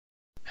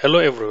Hello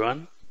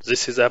everyone,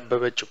 this is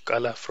Abebe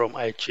Chukala from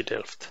IHE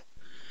Delft.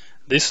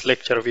 This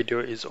lecture video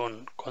is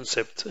on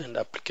concept and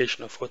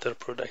application of water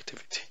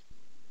productivity.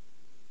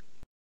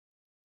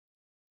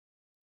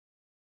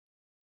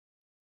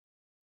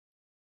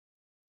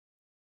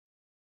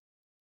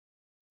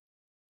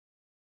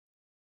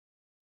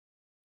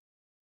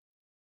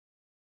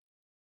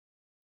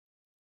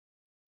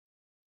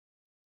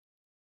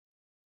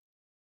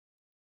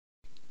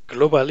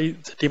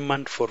 Globally, the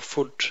demand for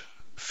food,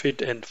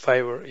 feed and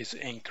fiber is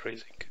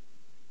increasing.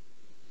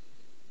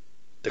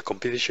 The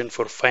competition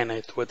for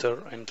finite water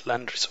and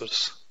land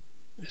resource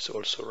is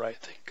also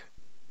rising.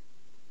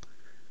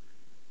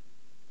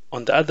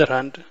 On the other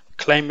hand,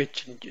 climate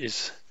change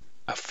is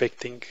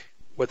affecting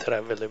water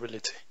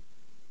availability,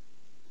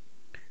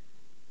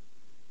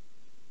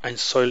 and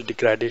soil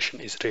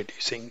degradation is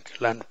reducing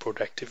land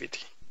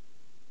productivity.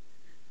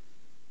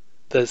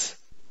 Thus,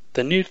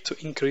 the need to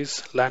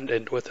increase land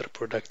and water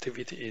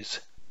productivity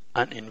is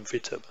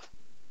inevitable.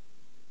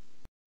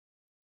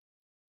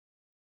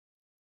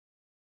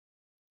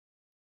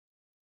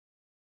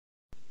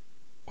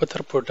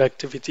 Water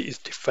productivity is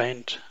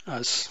defined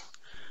as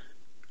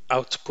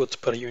output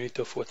per unit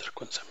of water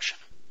consumption.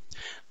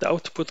 The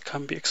output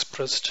can be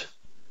expressed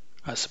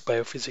as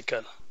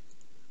biophysical,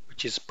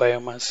 which is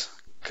biomass,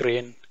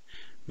 grain,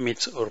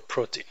 meat or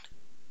protein.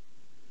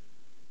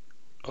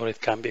 Or it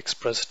can be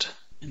expressed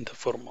in the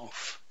form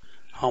of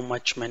how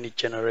much money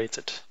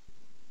generated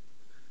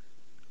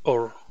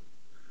or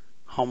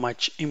how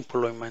much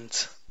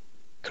employment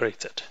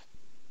created.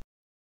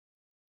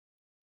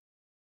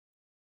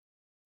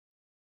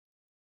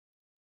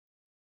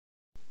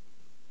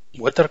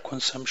 Water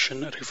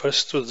consumption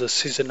refers to the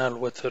seasonal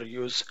water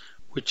use,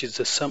 which is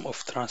the sum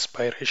of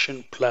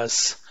transpiration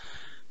plus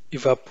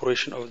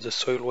evaporation of the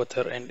soil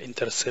water and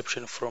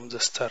interception from the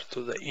start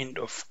to the end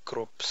of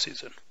crop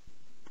season.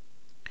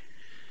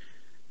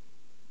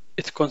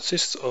 It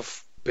consists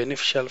of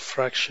beneficial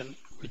fraction,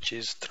 which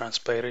is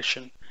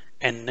transpiration,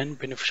 and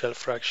non-beneficial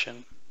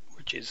fraction,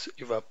 which is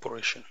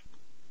evaporation.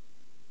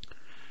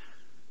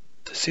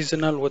 The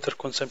seasonal water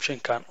consumption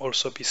can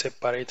also be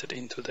separated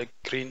into the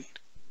green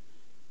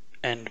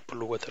and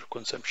blue water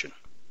consumption.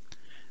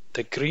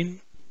 The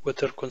green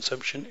water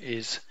consumption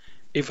is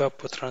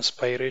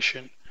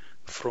evapotranspiration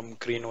from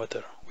green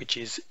water, which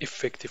is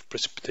effective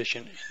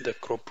precipitation in the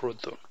crop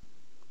root zone.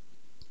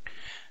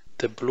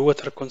 The blue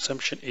water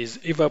consumption is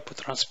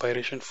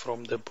evapotranspiration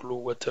from the blue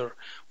water,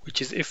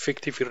 which is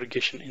effective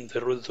irrigation in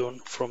the root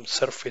zone from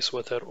surface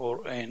water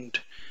or and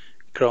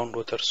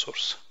groundwater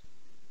source.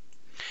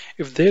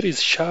 If there is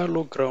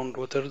shallow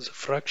groundwater, the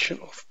fraction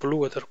of blue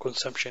water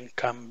consumption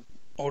can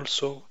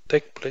also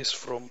take place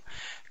from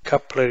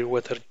capillary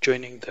water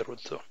joining the root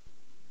zone.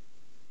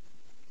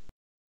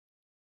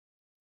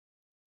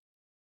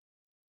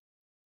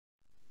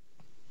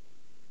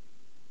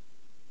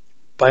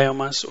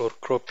 Biomass or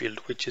crop yield,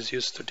 which is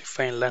used to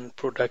define land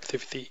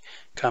productivity,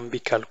 can be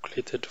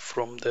calculated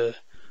from the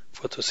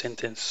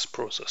photosynthesis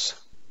process.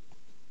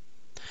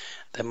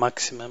 The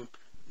maximum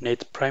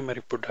net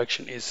primary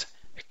production is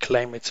a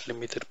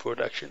climate-limited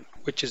production,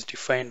 which is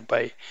defined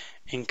by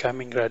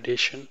incoming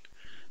radiation,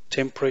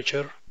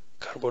 temperature,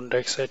 carbon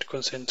dioxide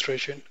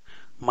concentration,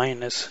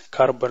 minus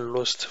carbon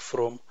lost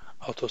from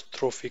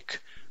autotrophic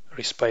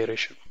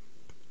respiration.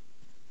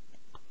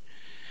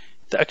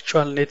 The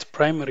actual net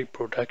primary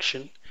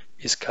production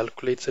is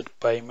calculated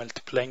by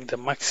multiplying the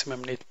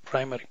maximum net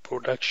primary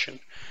production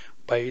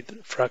by the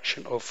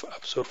fraction of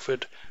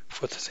absorbed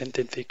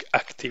photosynthetic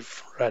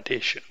active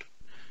radiation.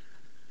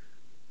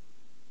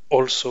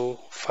 Also,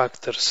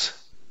 factors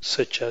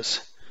such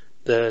as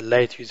the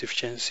light use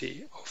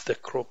efficiency of the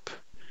crop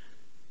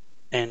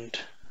and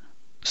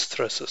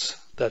stresses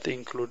that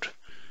include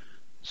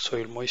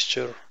soil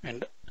moisture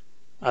and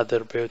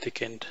other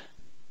biotic and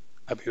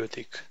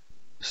abiotic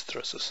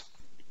stresses.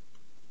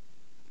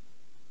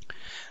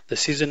 The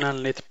seasonal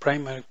net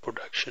primary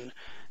production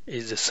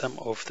is the sum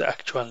of the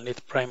actual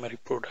net primary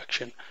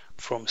production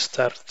from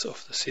start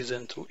of the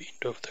season to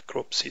end of the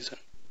crop season.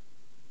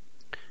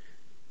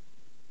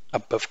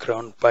 Above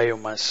ground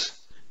biomass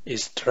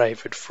is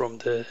derived from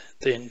the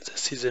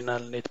seasonal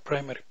net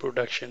primary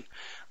production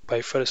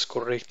by first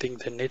correcting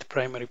the net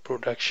primary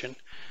production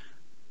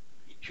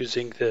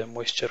using the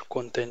moisture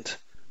content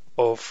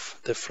of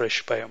the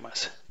fresh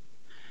biomass,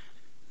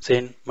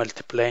 then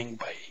multiplying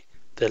by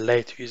the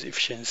light use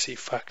efficiency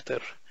factor,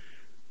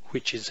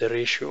 which is the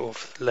ratio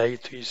of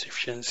light use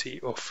efficiency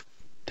of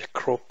the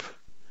crop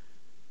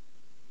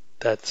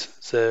that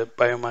the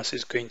biomass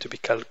is going to be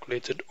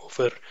calculated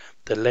over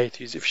the light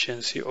use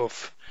efficiency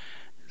of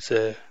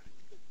the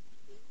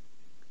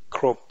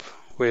crop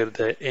where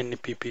the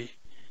NPP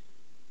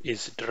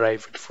is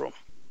derived from,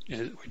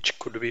 which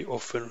could be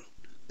often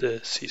the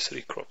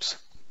C3 crops.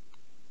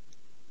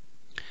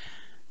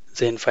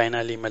 Then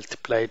finally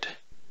multiplied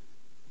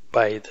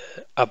by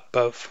the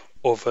above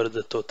over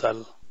the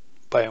total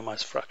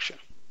biomass fraction.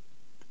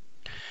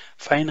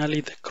 Finally,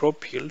 the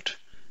crop yield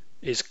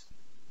is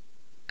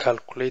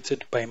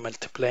calculated by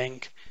multiplying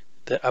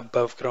the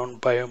above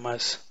ground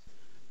biomass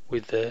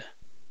with the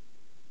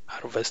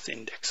harvest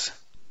index.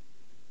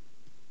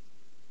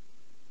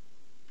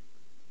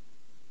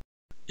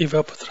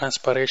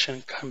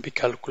 Evapotranspiration can be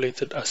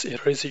calculated as a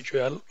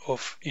residual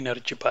of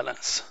energy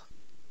balance.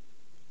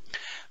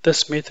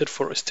 This method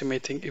for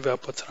estimating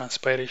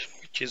evapotranspiration,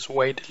 which is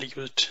widely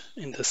used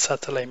in the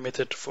satellite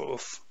method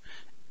of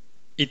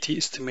ET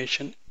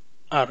estimation,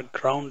 are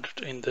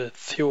grounded in the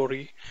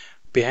theory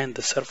behind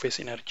the surface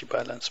energy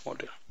balance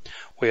model,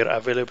 where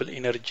available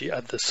energy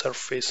at the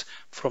surface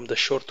from the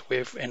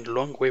short-wave and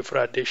long-wave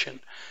radiation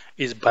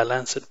is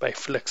balanced by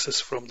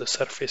fluxes from the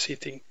surface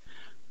heating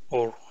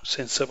or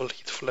sensible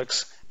heat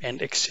flux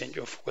and exchange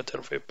of water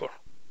vapor.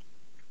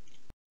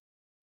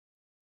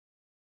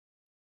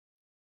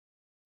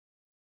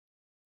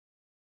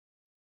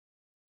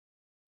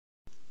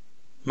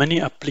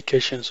 Many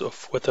applications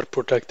of water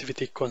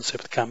productivity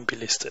concept can be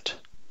listed.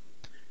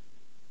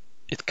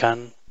 It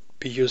can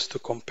be used to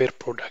compare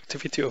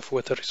productivity of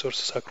water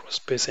resources across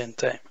space and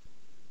time.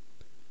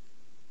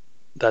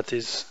 That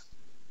is,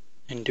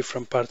 in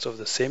different parts of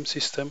the same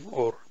system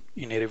or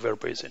in a river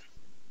basin.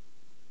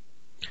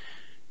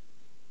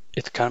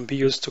 It can be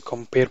used to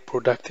compare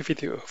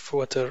productivity of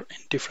water in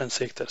different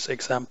sectors,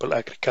 example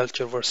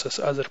agriculture versus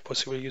other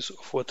possible use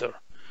of water,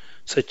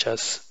 such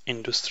as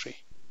industry.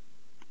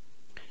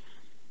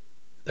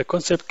 The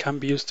concept can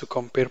be used to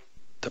compare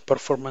the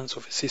performance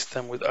of a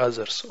system with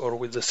others or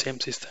with the same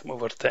system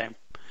over time.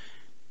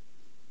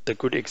 The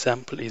good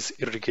example is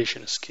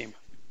irrigation scheme.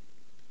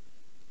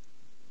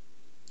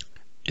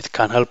 It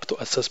can help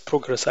to assess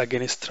progress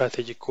against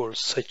strategic goals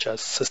such as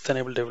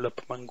Sustainable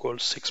Development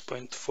Goals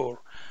 6.4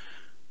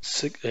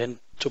 and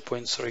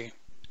 2.3,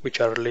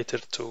 which are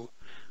related to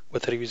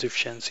water use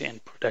efficiency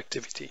and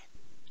productivity.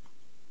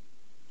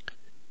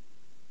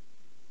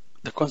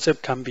 The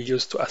concept can be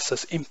used to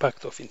assess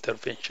impact of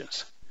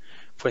interventions.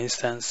 For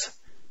instance,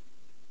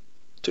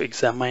 to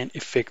examine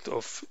effect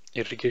of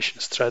irrigation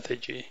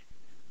strategy,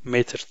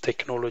 method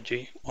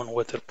technology on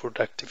water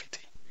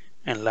productivity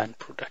and land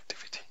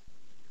productivity.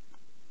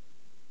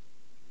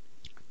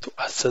 To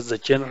assess the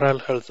general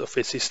health of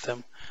a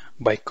system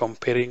by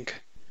comparing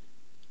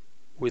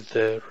with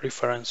the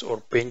reference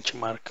or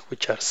benchmark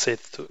which are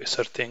set to a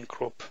certain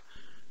crop,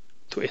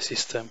 to a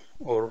system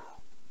or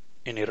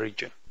in a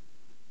region.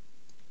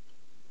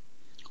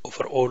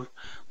 Overall,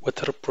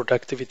 water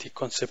productivity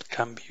concept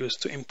can be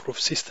used to improve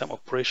system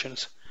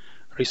operations,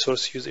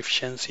 resource use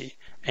efficiency,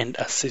 and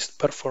assist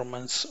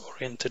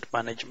performance-oriented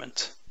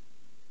management.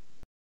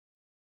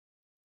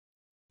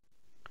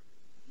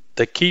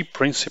 The key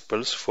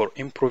principles for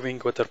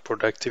improving water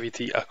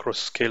productivity across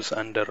scales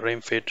under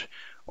rain-fed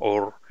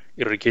or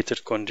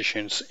irrigated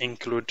conditions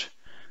include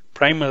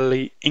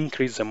primarily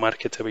increase the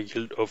marketable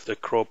yield of the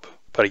crop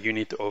per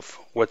unit of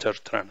water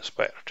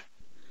transpired,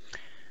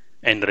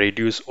 and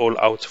reduce all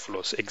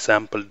outflows,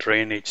 example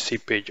drainage,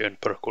 seepage, and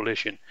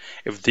percolation,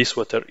 if this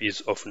water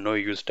is of no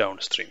use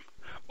downstream,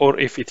 or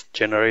if it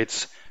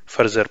generates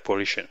further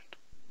pollution,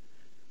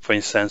 for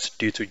instance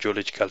due to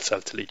geological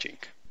salt leaching,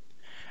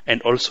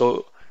 and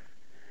also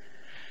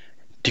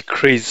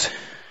decrease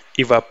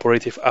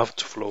evaporative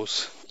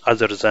outflows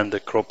other than the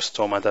crop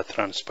stomata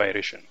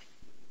transpiration,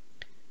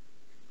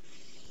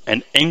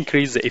 and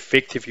increase the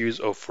effective use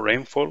of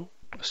rainfall,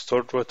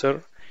 stored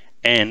water,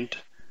 and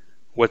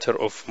water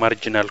of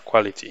marginal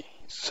quality,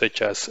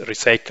 such as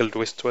recycled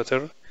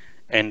wastewater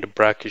and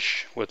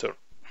brackish water.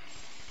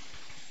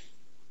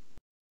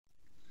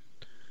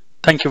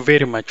 Thank you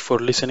very much for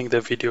listening to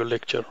the video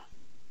lecture.